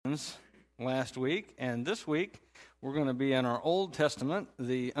last week, and this week we're going to be in our Old Testament,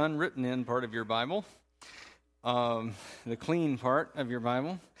 the unwritten in part of your Bible, the clean part of your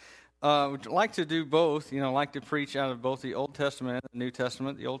Bible. Would like to do both, like to preach out of both the Old Testament and the New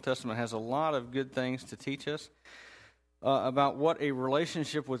Testament. The Old Testament has a lot of good things to teach us about what a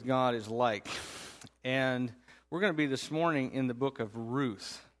relationship with God is like. And we're going to be this morning in the book of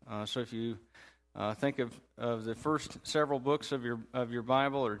Ruth. So if you think of the first several books of your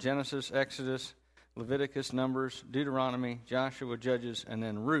Bible, or Genesis, Exodus, Leviticus, Numbers, Deuteronomy, Joshua, Judges, and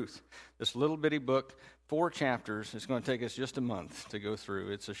then Ruth. This little bitty book, 4 chapters. It's going to take us just a month to go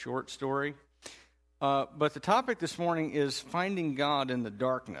through. It's a short story. But the topic this morning is finding God in the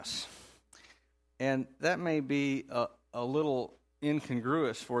darkness. And that may be a little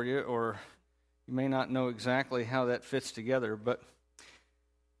incongruous for you, or you may not know exactly how that fits together. But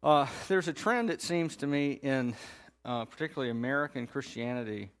there's a trend, it seems to me, in particularly American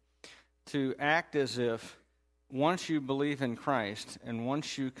Christianity, to act as if once you believe in Christ and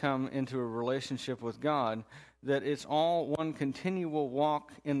once you come into a relationship with God, that it's all one continual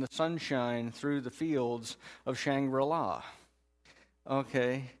walk in the sunshine through the fields of Shangri-La.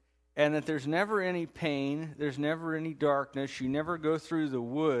 Okay? And that there's never any pain, there's never any darkness. You never go through the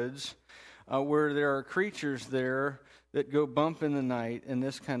woods where there are creatures there that go bump in the night and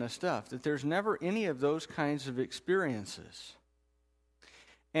this kind of stuff. That there's never any of those kinds of experiences.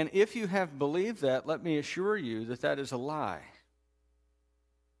 And if you have believed that, let me assure you that that is a lie.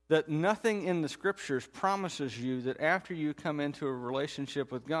 That nothing in the Scriptures promises you that after you come into a relationship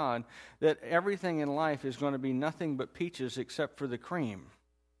with God, that everything in life is going to be nothing but peaches except for the cream.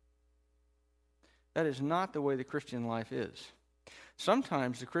 That is not the way the Christian life is.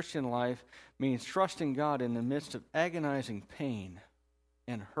 Sometimes the Christian life means trusting God in the midst of agonizing pain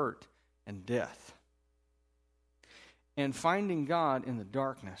and hurt and death. And finding God in the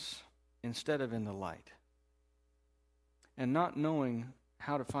darkness instead of in the light. And not knowing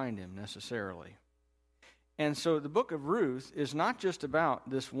how to find Him necessarily. And so the book of Ruth is not just about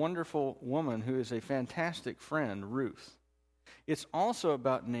this wonderful woman who is a fantastic friend, Ruth. It's also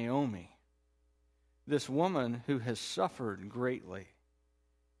about Naomi, this woman who has suffered greatly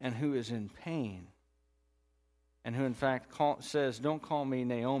and who is in pain. And who in fact says, don't call me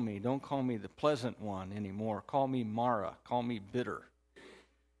Naomi, don't call me the pleasant one anymore. Call me Mara, call me bitter.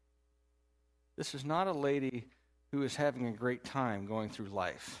 This is not a lady who is having a great time going through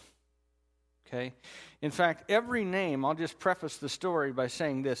life. Okay? In fact, every name, I'll just preface the story by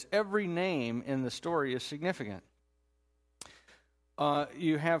saying this, every name in the story is significant.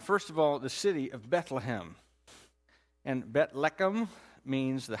 You have, first of all, the city of Bethlehem. And Bethlehem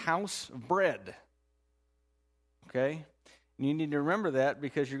means the house of bread. Okay? And you need to remember that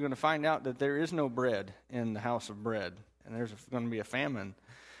because you're going to find out that there is no bread in the house of bread, and there's going to be a famine.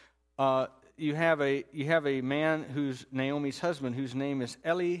 You have a man who's Naomi's husband, whose name is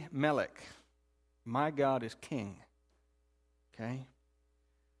Elimelech. My God is king. Okay?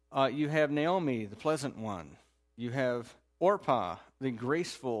 You have Naomi, the pleasant one. You have Orpah, the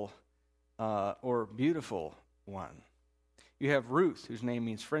graceful or beautiful one. You have Ruth, whose name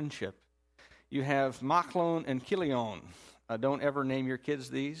means friendship. You have Machlon and Kilion. Don't ever name your kids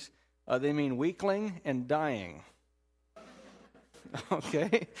these. They mean weakling and dying. Okay?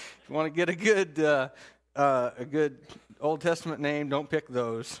 If you want to get a good Old Testament name, don't pick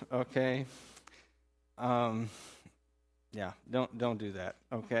those. Okay? Yeah, don't do that.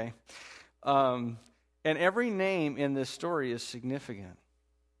 Okay? And every name in this story is significant.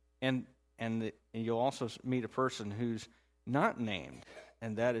 And you'll also meet a person who's not named,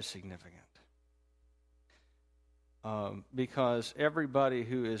 and that is significant. Because everybody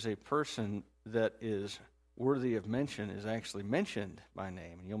who is a person that is worthy of mention is actually mentioned by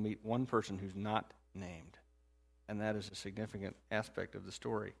name. And you'll meet one person who's not named. And that is a significant aspect of the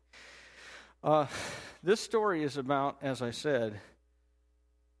story. This story is about, as I said,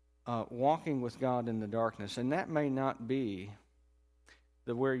 walking with God in the darkness. And that may not be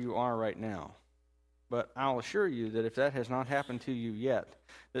where you are right now. But I'll assure you that if that has not happened to you yet,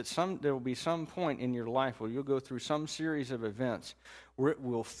 that there will be some point in your life where you'll go through some series of events where it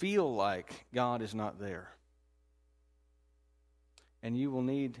will feel like God is not there. And you will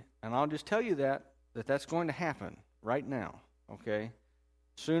need, and I'll just tell you that's going to happen right now, okay?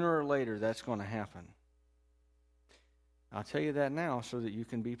 Sooner or later, that's going to happen. I'll tell you that now so that you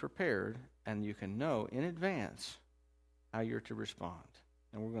can be prepared and you can know in advance how you're to respond.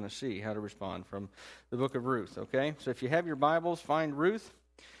 And we're going to see how to respond from the book of Ruth, okay? So if you have your Bibles, find Ruth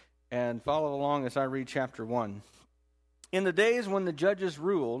and follow along as I read chapter 1. In the days when the judges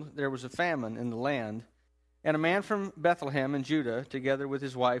ruled, there was a famine in the land, And a man from Bethlehem in Judah, together with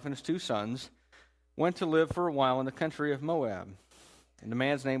his wife and his 2 sons, went to live for a while in the country of Moab. And the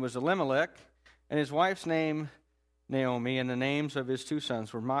man's name was Elimelech, and his wife's name Naomi, and the names of his 2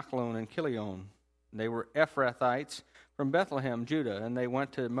 sons were Machlon and Chilion. They were Ephrathites from Bethlehem, Judah, and they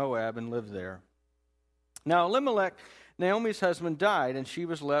went to Moab and lived there. Now Elimelech, Naomi's husband, died, and she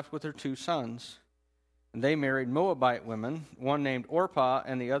was left with her 2 sons. And they married Moabite women, one named Orpah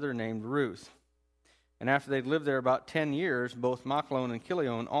and the other named Ruth. And after they'd lived there about 10 years, both Machlon and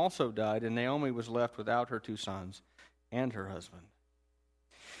Chilion also died, and Naomi was left without her 2 sons and her husband.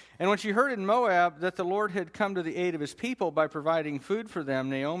 And when she heard in Moab that the Lord had come to the aid of his people by providing food for them,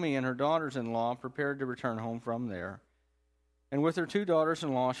 Naomi and her daughters-in-law prepared to return home from there. And with her 2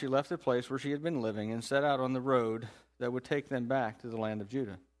 daughters-in-law, she left the place where she had been living and set out on the road that would take them back to the land of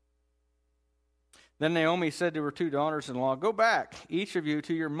Judah. Then Naomi said to her 2 daughters-in-law, "Go back, each of you,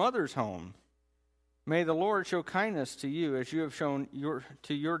 to your mother's home. May the Lord show kindness to you as you have shown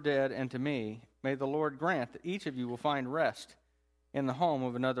to your dead and to me. May the Lord grant that each of you will find rest in the home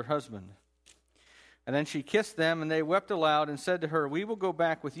of another husband." And then she kissed them, and they wept aloud and said to her, "We will go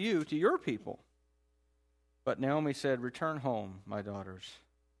back with you to your people." But Naomi said, "Return home, my daughters.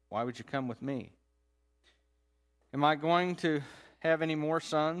 Why would you come with me? Am I going to have any more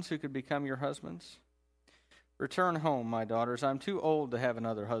sons who could become your husbands? Return home, my daughters. I'm too old to have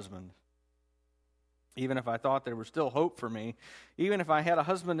another husband. Even if I thought there was still hope for me, even if I had a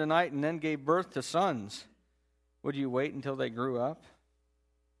husband tonight and then gave birth to sons, would you wait until they grew up?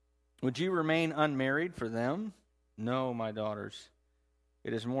 Would you remain unmarried for them? No, my daughters.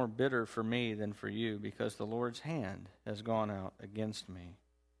 It is more bitter for me than for you, because the Lord's hand has gone out against me."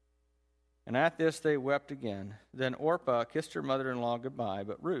 And at this they wept again. Then Orpah kissed her mother-in-law goodbye,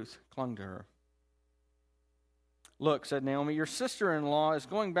 but Ruth clung to her. "Look," said Naomi, "your sister-in-law is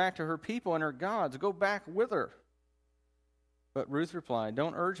going back to her people and her gods. Go back with her." But Ruth replied,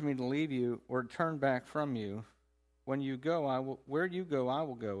 "Don't urge me to leave you or turn back from you. Where you go, I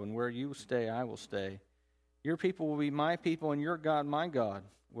will go, and where you stay, I will stay. Your people will be my people, and your God, my God.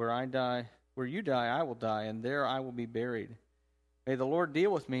 Where you die, I will die, and there I will be buried. May the Lord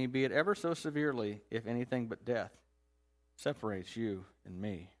deal with me, be it ever so severely, if anything but death separates you and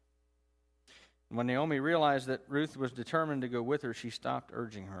me." And when Naomi realized that Ruth was determined to go with her, she stopped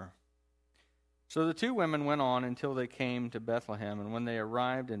urging her. So the 2 women went on until they came to Bethlehem, and when they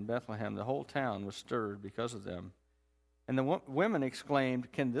arrived in Bethlehem, the whole town was stirred because of them. And the women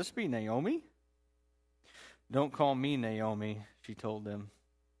exclaimed, "Can this be Naomi?" "Don't call me Naomi," she told them.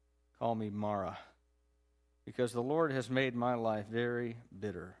 "Call me Mara, because the Lord has made my life very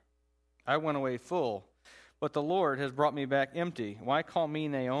bitter. I went away full, but the Lord has brought me back empty. Why call me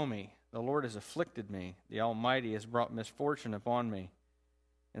Naomi? The Lord has afflicted me. The Almighty has brought misfortune upon me."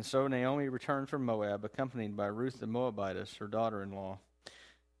 And so Naomi returned from Moab, accompanied by Ruth the Moabitess, her daughter-in-law,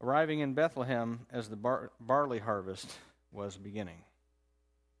 arriving in Bethlehem as the barley harvest was beginning.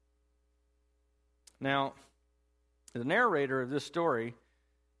 Now, the narrator of this story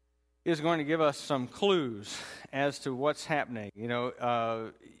is going to give us some clues as to what's happening. You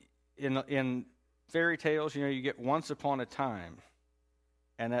know, in fairy tales, you get once upon a time,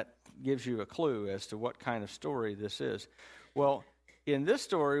 and that gives you a clue as to what kind of story this is. Well, in this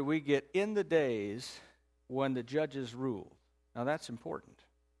story, we get in the days when the judges ruled. Now, that's important.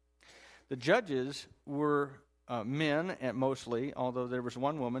 The judges were men, mostly, although there was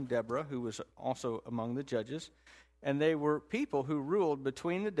one woman, Deborah, who was also among the judges. And they were people who ruled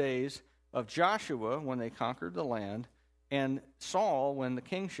between the days of Joshua, when they conquered the land, and Saul, when the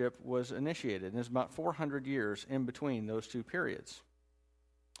kingship was initiated. And there's about 400 years in between those 2 periods.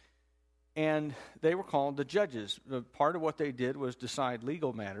 And they were called the judges. Part of what they did was decide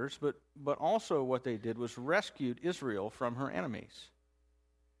legal matters, but also what they did was rescued Israel from her enemies.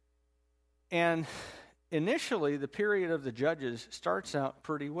 And initially, the period of the judges starts out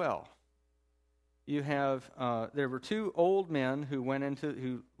pretty well. You have there were 2 old men who went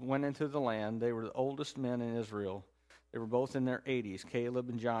into the land. They were the oldest men in Israel. They were both in their 80s, Caleb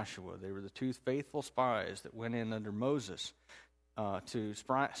and Joshua. They were the 2 faithful spies that went in under Moses to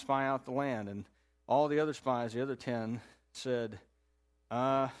spy out the land. And all the other spies, the other 10, said,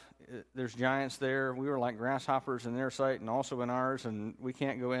 "There's giants there. We were like grasshoppers in their sight and also in ours, and we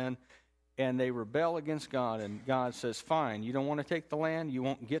can't go in." And they rebel against God, and God says, "Fine, you don't want to take the land? You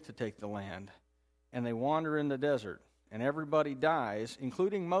won't get to take the land." And they wander in the desert, and everybody dies,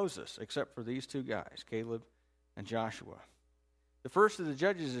 including Moses, except for these 2 guys, Caleb and Joshua. The first of the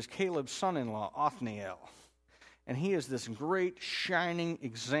judges is Caleb's son-in-law, Othniel. And he is this great, shining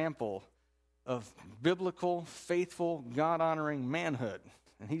example of biblical, faithful, God-honoring manhood.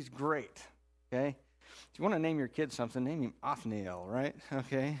 And he's great, okay? If you want to name your kid something, name him Othniel, right?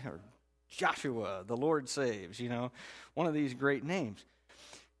 Okay, or Joshua, the Lord saves, one of these great names.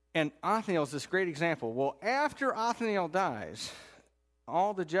 And Othniel is this great example. Well, after Othniel dies,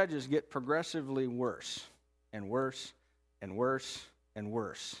 all the judges get progressively worse and worse and worse and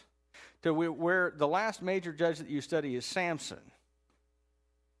worse. To where the last major judge that you study is Samson,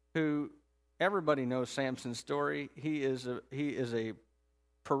 who everybody knows Samson's story. He is a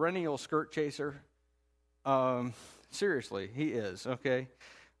perennial skirt chaser. Seriously, he is, okay?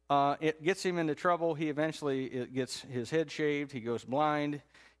 It gets him into trouble. He eventually gets his head shaved. He goes blind.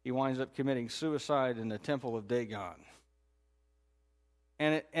 He winds up committing suicide in the temple of Dagon.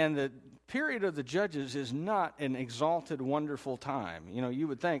 And the period of the judges is not an exalted, wonderful time. You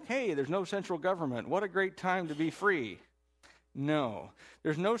would think, hey, there's no central government. What a great time to be free. No,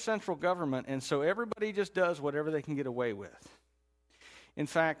 there's no central government, and so everybody just does whatever they can get away with. In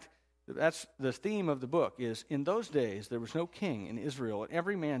fact, that's the theme of the book is, in those days, there was no king in Israel, and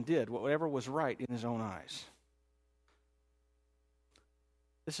every man did whatever was right in his own eyes.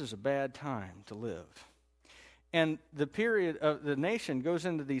 This is a bad time to live. And the period of the nation goes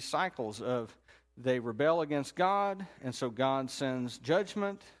into these cycles of they rebel against God, and so God sends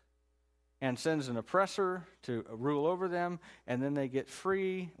judgment and sends an oppressor to rule over them, and then they get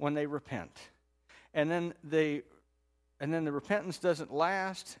free when they repent. And then the repentance doesn't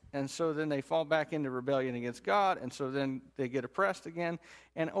last, and so then they fall back into rebellion against God, and so then they get oppressed again.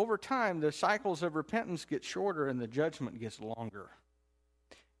 And over time, the cycles of repentance get shorter and the judgment gets longer.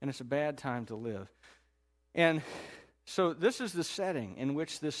 And it's a bad time to live. And so this is the setting in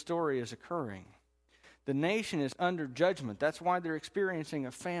which this story is occurring. The nation is under judgment. That's why they're experiencing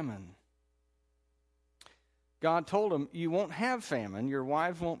a famine. God told them, you won't have famine, your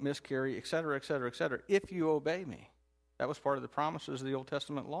wives won't miscarry, etc., etc., etc., if you obey me. That was part of the promises of the Old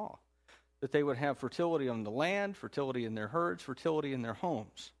Testament law, that they would have fertility on the land, fertility in their herds, fertility in their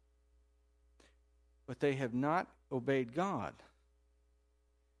homes. But they have not obeyed God.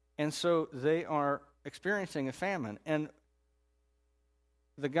 And so they are experiencing a famine. And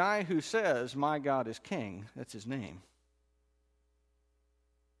the guy who says, my God is king, that's his name,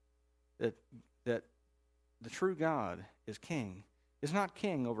 that the true God is king, is not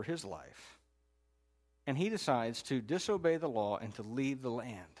king over his life. And he decides to disobey the law and to leave the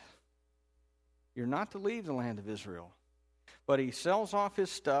land. You're not to leave the land of Israel. But he sells off his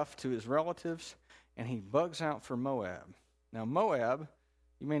stuff to his relatives, and he bugs out for Moab. Now, Moab,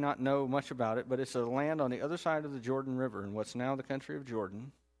 you may not know much about it, but it's a land on the other side of the Jordan River in what's now the country of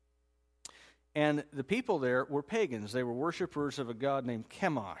Jordan. And the people there were pagans. They were worshipers of a god named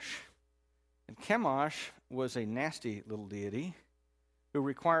Chemosh. And Chemosh was a nasty little deity who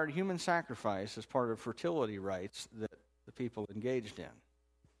required human sacrifice as part of fertility rites that the people engaged in.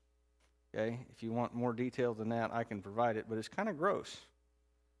 Okay, if you want more detail than that, I can provide it, but it's kind of gross,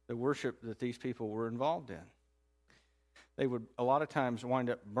 the worship that these people were involved in. They would a lot of times wind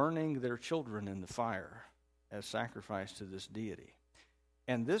up burning their children in the fire as sacrifice to this deity.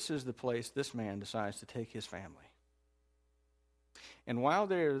 And this is the place this man decides to take his family. And while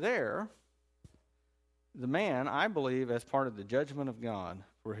they're there, the man, I believe, as part of the judgment of God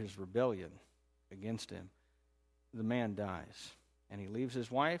for his rebellion against him, the man dies. And he leaves his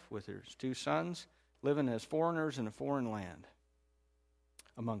wife with his 2 sons, living as foreigners in a foreign land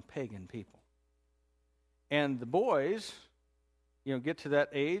among pagan people. And the boys, get to that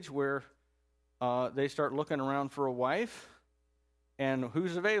age where they start looking around for a wife. And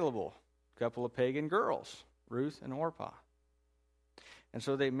who's available? A couple of pagan girls, Ruth and Orpah. And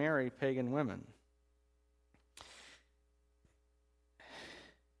so they marry pagan women.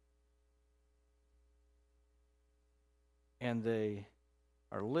 And they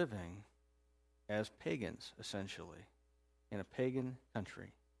are living as pagans, essentially, in a pagan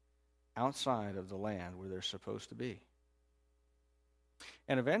country, outside of the land where they're supposed to be.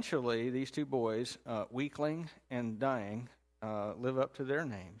 And eventually, these 2 boys, weakling and dying, live up to their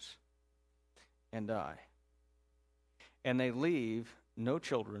names and die. And they leave no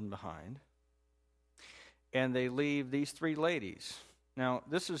children behind. And they leave these 3 ladies. Now,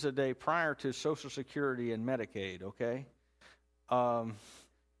 this is a day prior to Social Security and Medicaid, okay?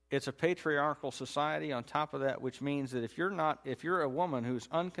 It's a patriarchal society on top of that, which means that if you're a woman who's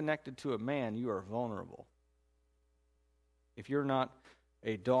unconnected to a man, you are vulnerable. If you're not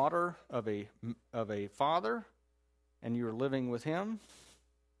a daughter of a father and you're living with him,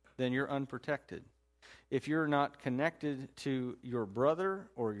 then you're unprotected. If you're not connected to your brother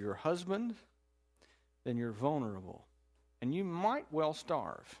or your husband, then you're vulnerable. And you might well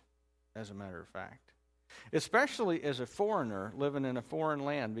starve, as a matter of fact. especially as a foreigner living in a foreign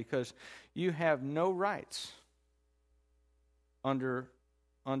land, because you have no rights under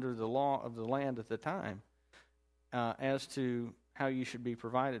the law of the land at the time as to how you should be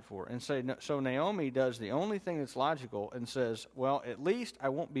provided for. And so Naomi does the only thing that's logical and says, well, at least I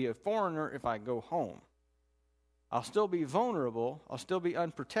won't be a foreigner if I go home. I'll still be vulnerable, I'll still be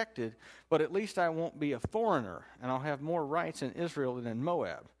unprotected, but at least I won't be a foreigner, and I'll have more rights in Israel than in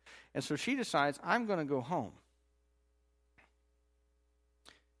Moab. And so she decides, I'm going to go home.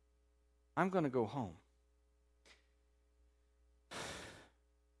 I'm going to go home.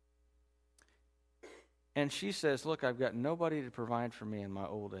 And she says, look, I've got nobody to provide for me in my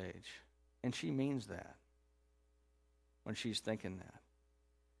old age. And she means that when she's thinking that.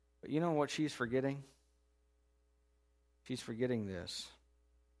 But you know what she's forgetting? She's forgetting this,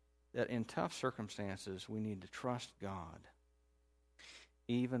 that in tough circumstances, we need to trust God,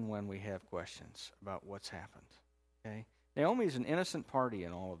 even when we have questions about what's happened. Okay? Naomi's an innocent party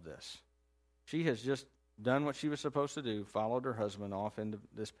in all of this. She has just done what she was supposed to do, followed her husband off into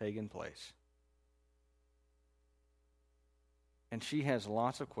this pagan place. And she has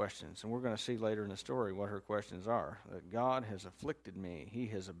lots of questions, and we're going to see later in the story what her questions are. That God has afflicted me, He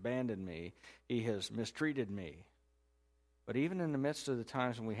has abandoned me, He has mistreated me. But even in the midst of the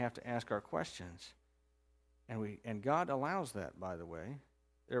times when we have to ask our questions, and God allows that, by the way,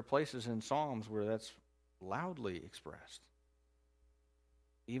 there are places in Psalms where that's loudly expressed.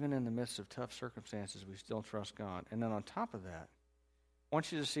 Even in the midst of tough circumstances, we still trust God. And then on top of that, I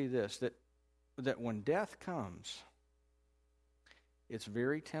want you to see this, that when death comes, it's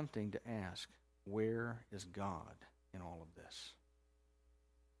very tempting to ask, where is God in all of this?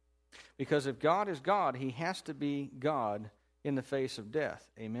 Because if God is God, He has to be God in the face of death.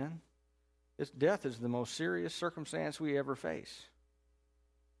 Amen? Death is the most serious circumstance we ever face.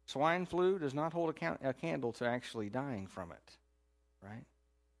 Swine flu does not hold a candle to actually dying from it, right?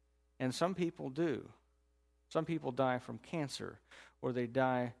 And some people do. Some people die from cancer, or they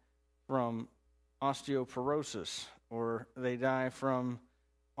die from osteoporosis, or they die from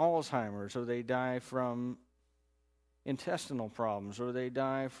Alzheimer's, or they die from intestinal problems, or they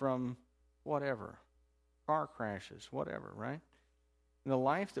die from whatever, car crashes, whatever, right? In the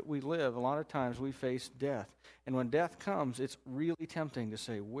life that we live, a lot of times we face death. And when death comes, it's really tempting to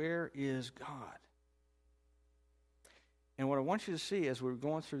say, where is God? And what I want you to see as we're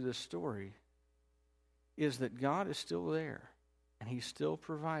going through this story is that God is still there, and He's still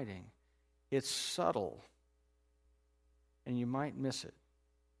providing. It's subtle, and you might miss it.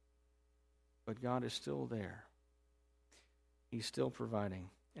 But God is still there. He's still providing.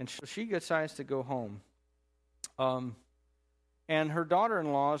 And so she decides to go home. And her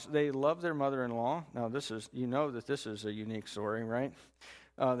daughter-in-laws, they love their mother-in-law. Now, this is a unique story, right?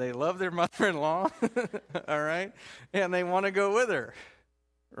 They love their mother-in-law, all right? And they want to go with her,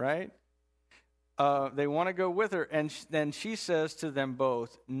 right? They want to go with her. And then she says to them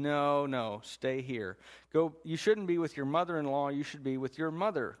both, no, stay here. Go. You shouldn't be with your mother-in-law. You should be with your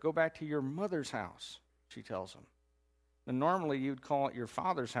mother. Go back to your mother's house, she tells them. And normally you'd call it your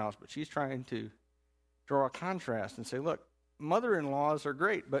father's house, but she's trying to draw a contrast and say, look, mother-in-laws are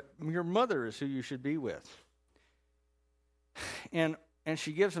great, but your mother is who you should be with. And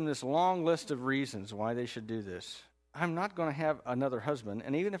she gives them this long list of reasons why they should do this. I'm not going to have another husband,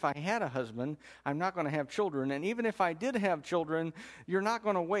 and even if I had a husband, I'm not going to have children, and even if I did have children, you're not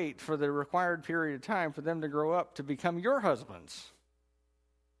going to wait for the required period of time for them to grow up to become your husbands.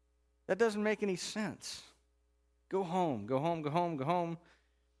 That doesn't make any sense. Go home, go home, go home, go home.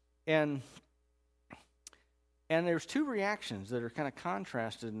 And there's two reactions that are kind of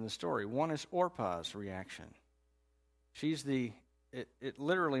contrasted in the story. One is Orpah's reaction. She's it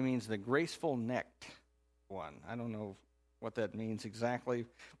literally means the graceful necked one. I don't know what that means exactly.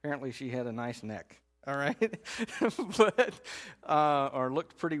 Apparently she had a nice neck, all right? But or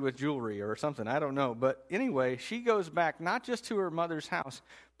looked pretty with jewelry or something. I don't know. But anyway, she goes back not just to her mother's house,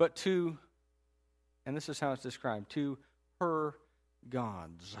 but to, and this is how it's described, to her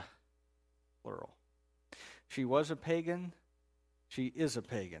gods, plural. She was a pagan. She is a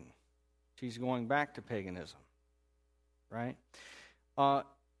pagan. She's going back to paganism, right?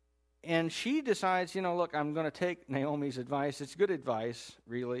 And she decides, look, I'm going to take Naomi's advice. It's good advice,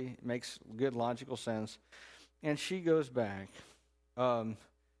 really. It makes good logical sense. And she goes back.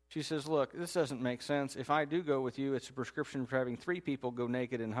 She says, look, this doesn't make sense. If I do go with you, it's a prescription for having 3 people go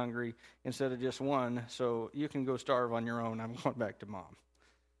naked and hungry instead of just one. So you can go starve on your own. I'm going back to mom.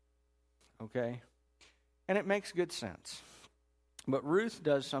 Okay? And it makes good sense. But Ruth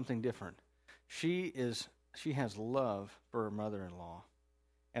does something different. She has love for her mother-in-law.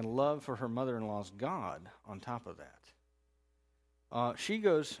 and love for her mother-in-law's God on top of that.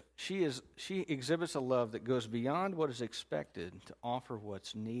 She exhibits a love that goes beyond what is expected to offer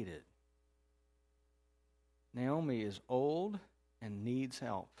what's needed. Naomi is old and needs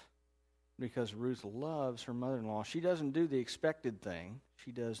help because Ruth loves her mother-in-law. She doesn't do the expected thing.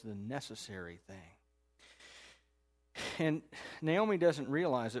 She does the necessary thing. And Naomi doesn't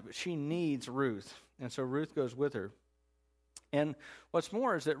realize it, but she needs Ruth. And so Ruth goes with her. And what's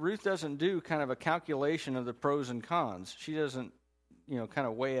more is that Ruth doesn't do kind of a calculation of the pros and cons. She doesn't, kind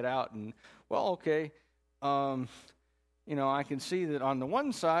of weigh it out and, okay, I can see that on the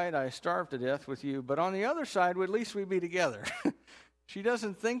one side I starved to death with you, but on the other side, at least we'd be together. She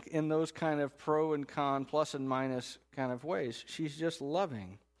doesn't think in those kind of pro and con, plus and minus kind of ways. She's just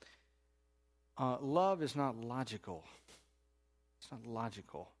loving. Love is not logical. It's not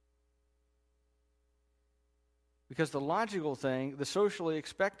logical. Because the logical thing, the socially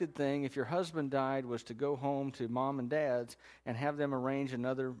expected thing, if your husband died, was to go home to mom and dad's and have them arrange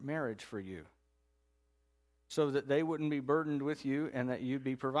another marriage for you so that they wouldn't be burdened with you and that you'd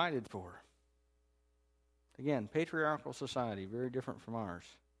be provided for. Again, patriarchal society, very different from ours,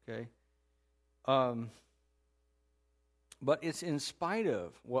 okay? But it's in spite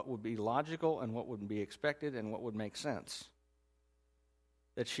of what would be logical and what would be expected and what would make sense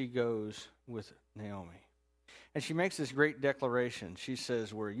that she goes with Naomi. And she makes this great declaration. She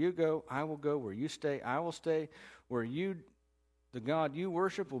says, where you go, I will go. Where you stay, I will stay. Where the God you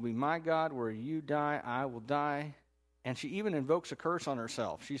worship will be my God. Where you die, I will die. And she even invokes a curse on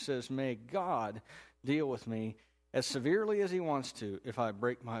herself. She says, may God deal with me as severely as he wants to if I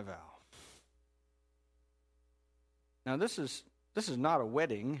break my vow. Now, this is not a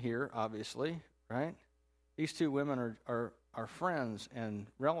wedding here, obviously, right? These two women are friends and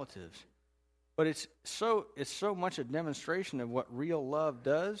relatives. But it's so much a demonstration of what real love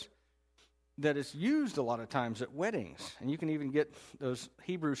does that it's used a lot of times at weddings. And you can even get those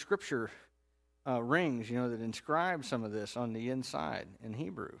Hebrew scripture rings, that inscribe some of this on the inside in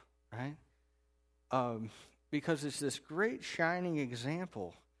Hebrew, right? Because it's this great shining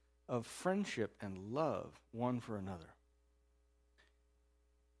example of friendship and love one for another.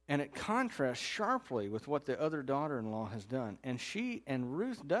 And it contrasts sharply with what the other daughter-in-law has done. And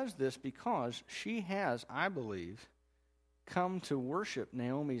Ruth does this because she has, I believe, come to worship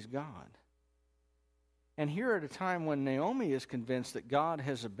Naomi's God. And here at a time when Naomi is convinced that God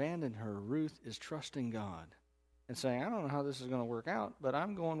has abandoned her, Ruth is trusting God and saying, I don't know how this is going to work out, but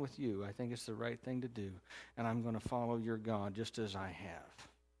I'm going with you. I think it's the right thing to do. And I'm going to follow your God just as I have.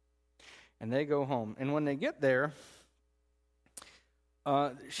 And they go home. And when they get there,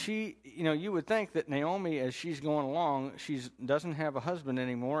 you would think that Naomi, as she's going along, she doesn't have a husband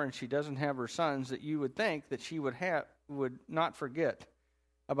anymore, and she doesn't have her sons, that you would think that she would not forget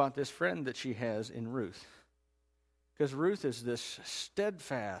about this friend that she has in Ruth. Because Ruth is this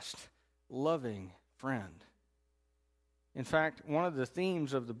steadfast, loving friend. In fact, one of the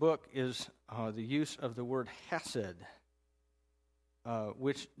themes of the book is the use of the word hesed,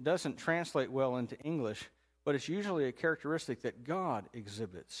 which doesn't translate well into English, but it's usually a characteristic that God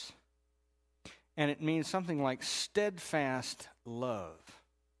exhibits. And it means something like steadfast love.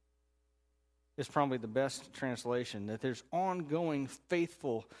 Is probably the best translation, that there's ongoing,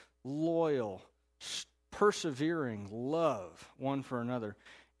 faithful, loyal, persevering love one for another.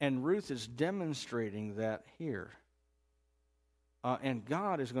 And Ruth is demonstrating that here. And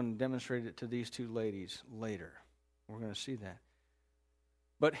God is going to demonstrate it to these two ladies later. We're going to see that.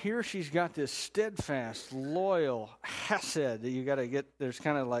 But here she's got this steadfast, loyal hesed that you got to get. There's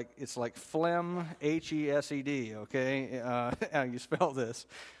kind of like, it's like phlegm, H-E-S-E-D, okay? How you spell this.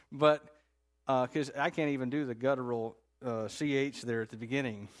 But, because I can't even do the guttural C-H there at the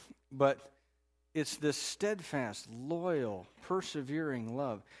beginning. But it's this steadfast, loyal, persevering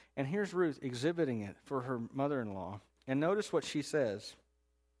love. And here's Ruth exhibiting it for her mother-in-law. And notice what she says.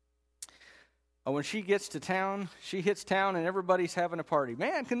 When she gets to town, she hits town and everybody's having a party.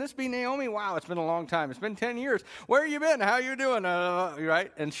 Man, can this be Naomi? Wow, it's been a long time. It's been 10 years. Where you been? How you doing?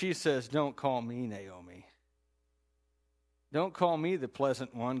 Right? And she says, don't call me Naomi. Don't call me the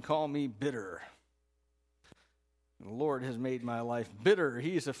pleasant one. Call me bitter. The Lord has made my life bitter.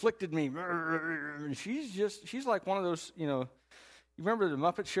 He's afflicted me. She's like one of those, you remember the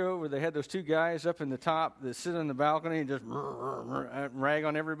Muppet Show where they had those two guys up in the top that sit on the balcony and just rag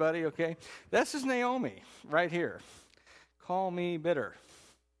on everybody, okay? This is Naomi right here. Call me bitter.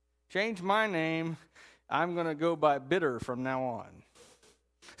 Change my name. I'm going to go by bitter from now on.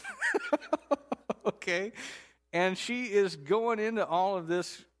 Okay? And she is going into all of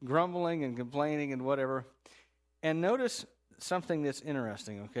this grumbling and complaining and whatever. And notice something that's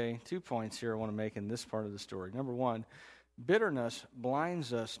interesting, okay? 2 points here I want to make in this part of the story. Number one, bitterness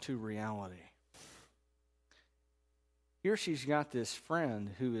blinds us to reality. Here she's got this friend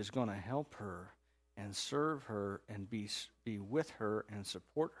who is going to help her and serve her and be with her and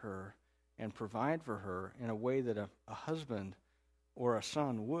support her and provide for her in a way that a husband or a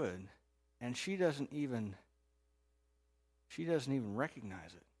son would, and she doesn't even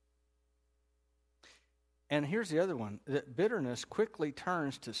recognize it. And here's the other one, that bitterness quickly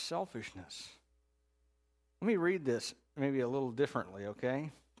turns to selfishness. Let me read this maybe a little differently,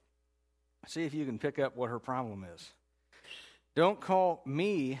 okay? See if you can pick up what her problem is. Don't call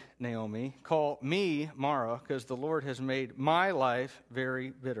me Naomi, call me Mara, because the Lord has made my life very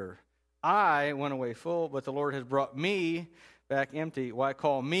bitter. I went away full, but the Lord has brought me back empty. Why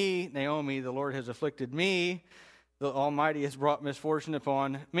call me Naomi? The Lord has afflicted me. The Almighty has brought misfortune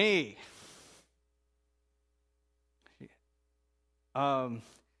upon me.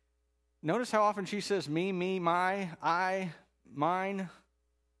 Notice how often she says me, my, I, mine.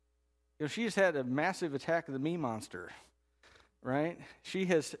 She's had a massive attack of the me monster, right? She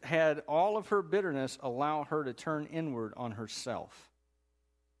has had all of her bitterness allow her to turn inward on herself.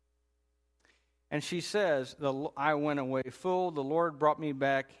 And she says, I went away full, the Lord brought me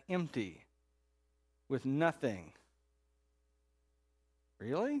back empty, with nothing.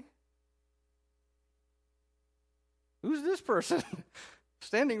 Really? Who's this person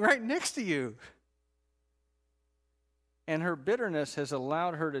standing right next to you? And her bitterness has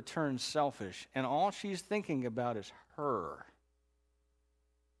allowed her to turn selfish, and all she's thinking about is her.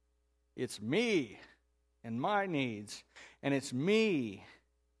 It's me and my needs, and it's me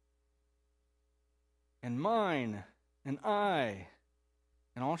and mine and I,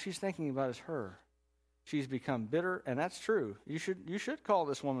 and all she's thinking about is her. She's become bitter, and that's true. You should call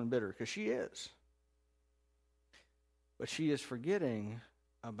this woman bitter, because she is. But she is forgetting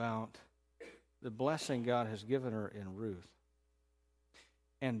about the blessing God has given her in Ruth.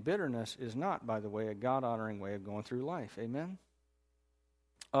 And bitterness is not, by the way, a God-honoring way of going through life. Amen?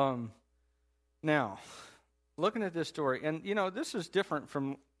 Now, looking at this story, and, this is different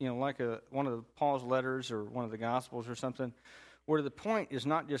from, like one of Paul's letters or one of the Gospels or something, where the point is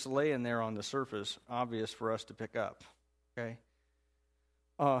not just laying there on the surface, obvious for us to pick up, okay?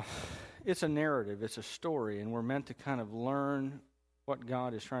 It's a narrative, it's a story, and we're meant to kind of learn what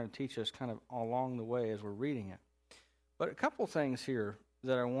God is trying to teach us kind of along the way as we're reading it. But a couple things here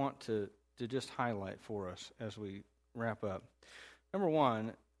that I want to just highlight for us as we wrap up. Number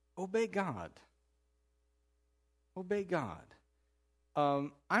one, obey God. Obey God.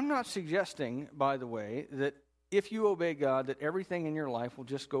 I'm not suggesting, by the way, that if you obey God, that everything in your life will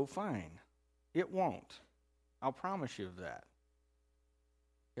just go fine. It won't. I'll promise you of that.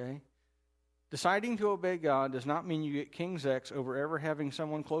 Okay? Deciding to obey God does not mean you get King's X over ever having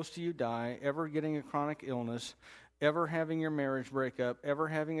someone close to you die, ever getting a chronic illness, ever having your marriage break up, ever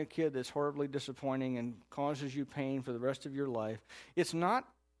having a kid that's horribly disappointing and causes you pain for the rest of your life. It's not,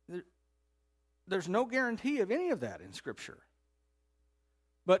 there's no guarantee of any of that in Scripture.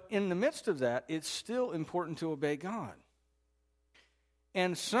 But in the midst of that, it's still important to obey God.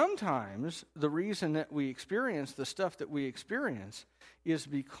 And sometimes the reason that we experience the stuff that we experience is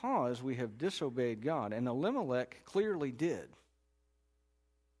because we have disobeyed God. And Elimelech clearly did.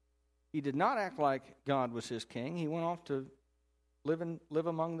 He did not act like God was his king. He went off to live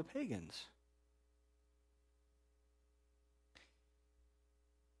among the pagans.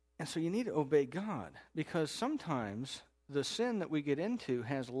 And so you need to obey God, because sometimes the sin that we get into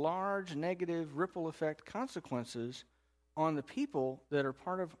has large negative ripple effect consequences on the people that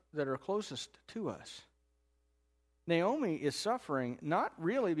are closest to us. Naomi is suffering not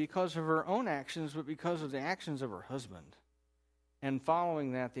really because of her own actions, but because of the actions of her husband, and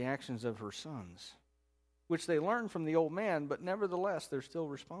following that, the actions of her sons, which they learned from the old man, but nevertheless, they're still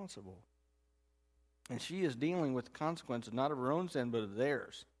responsible. And she is dealing with the consequences not of her own sin, but of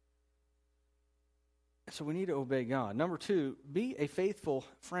theirs. So we need to obey God. Number two, be a faithful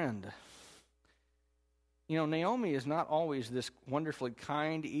friend. Naomi is not always this wonderfully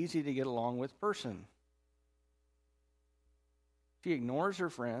kind, easy to get along with person. She ignores her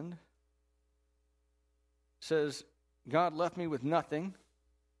friend, says, God left me with nothing.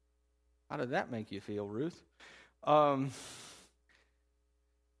 How did that make you feel, Ruth? But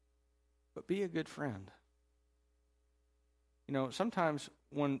be a good friend. Sometimes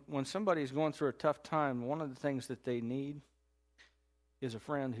when somebody's going through a tough time, one of the things that they need is a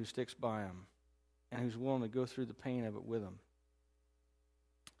friend who sticks by them and who's willing to go through the pain of it with them.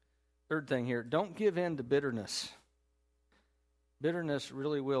 Third thing here, don't give in to bitterness. Bitterness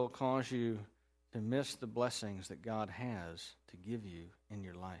really will cause you to miss the blessings that God has to give you in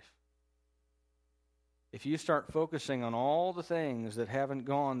your life. If you start focusing on all the things that haven't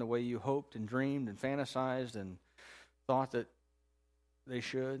gone the way you hoped and dreamed and fantasized and thought that they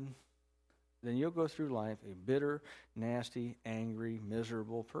should, then you'll go through life a bitter, nasty, angry,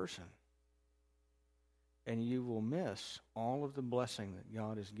 miserable person. And you will miss all of the blessing that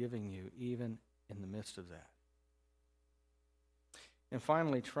God is giving you even in the midst of that. And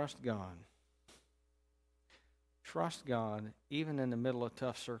finally, trust God. Trust God even in the middle of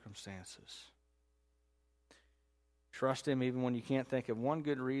tough circumstances. Trust Him even when you can't think of one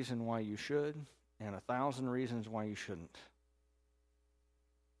good reason why you should and 1,000 reasons why you shouldn't.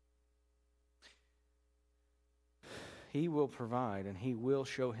 He will provide and He will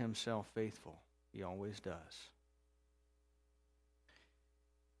show Himself faithful. He always does.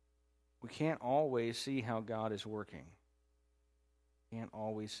 We can't always see how God is working. Can't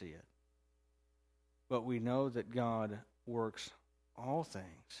always see it. But we know that God works all things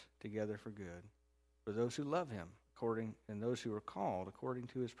together for good for those who love Him, and those who are called according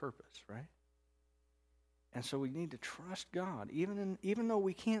to His purpose, right? And so we need to trust God, even though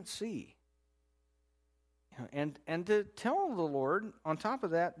we can't see. And to tell the Lord, on top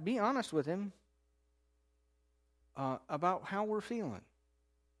of that, be honest with Him about how we're feeling.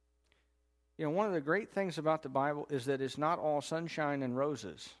 You know, one of the great things about the Bible is that it's not all sunshine and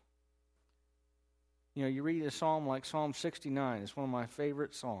roses. You know, you read a psalm like Psalm 69. It's one of my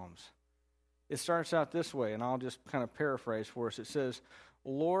favorite psalms. It starts out this way, and I'll just kind of paraphrase for us. It says,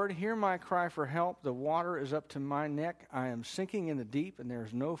 "Lord, hear my cry for help. The water is up to my neck. I am sinking in the deep, and there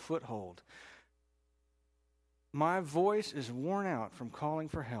is no foothold. My voice is worn out from calling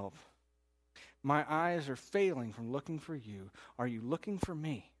for help. My eyes are failing from looking for you. Are you looking for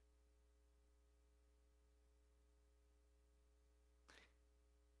me?"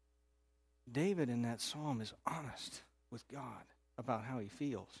 David in that psalm is honest with God about how he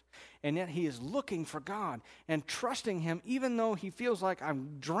feels. And yet he is looking for God and trusting Him even though he feels like,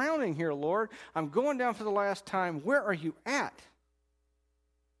 I'm drowning here, Lord. I'm going down for the last time. Where are you at?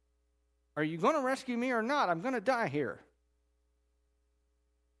 Are you going to rescue me or not? I'm going to die here.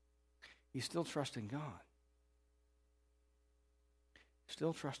 He's still trusting God.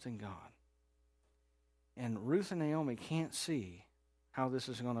 Still trusting God. And Ruth and Naomi can't see how this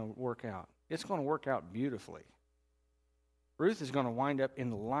is going to work out. It's going to work out beautifully. Ruth is going to wind up in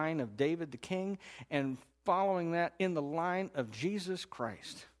the line of David the king, and following that in the line of Jesus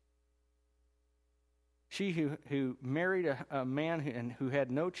Christ. She who married a man who had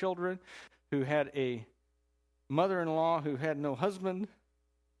no children, who had a mother-in-law who had no husband,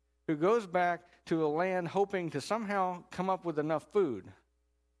 who goes back to a land hoping to somehow come up with enough food,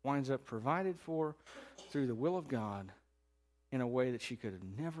 winds up provided for through the will of God in a way that she could have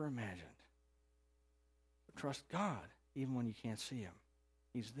never imagined. But trust God even when you can't see Him.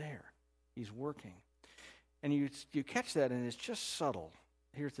 He's there. He's working. And you catch that, and it's just subtle.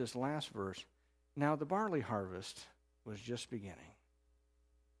 Here's this last verse. Now the barley harvest was just beginning.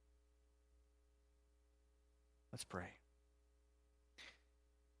 Let's pray.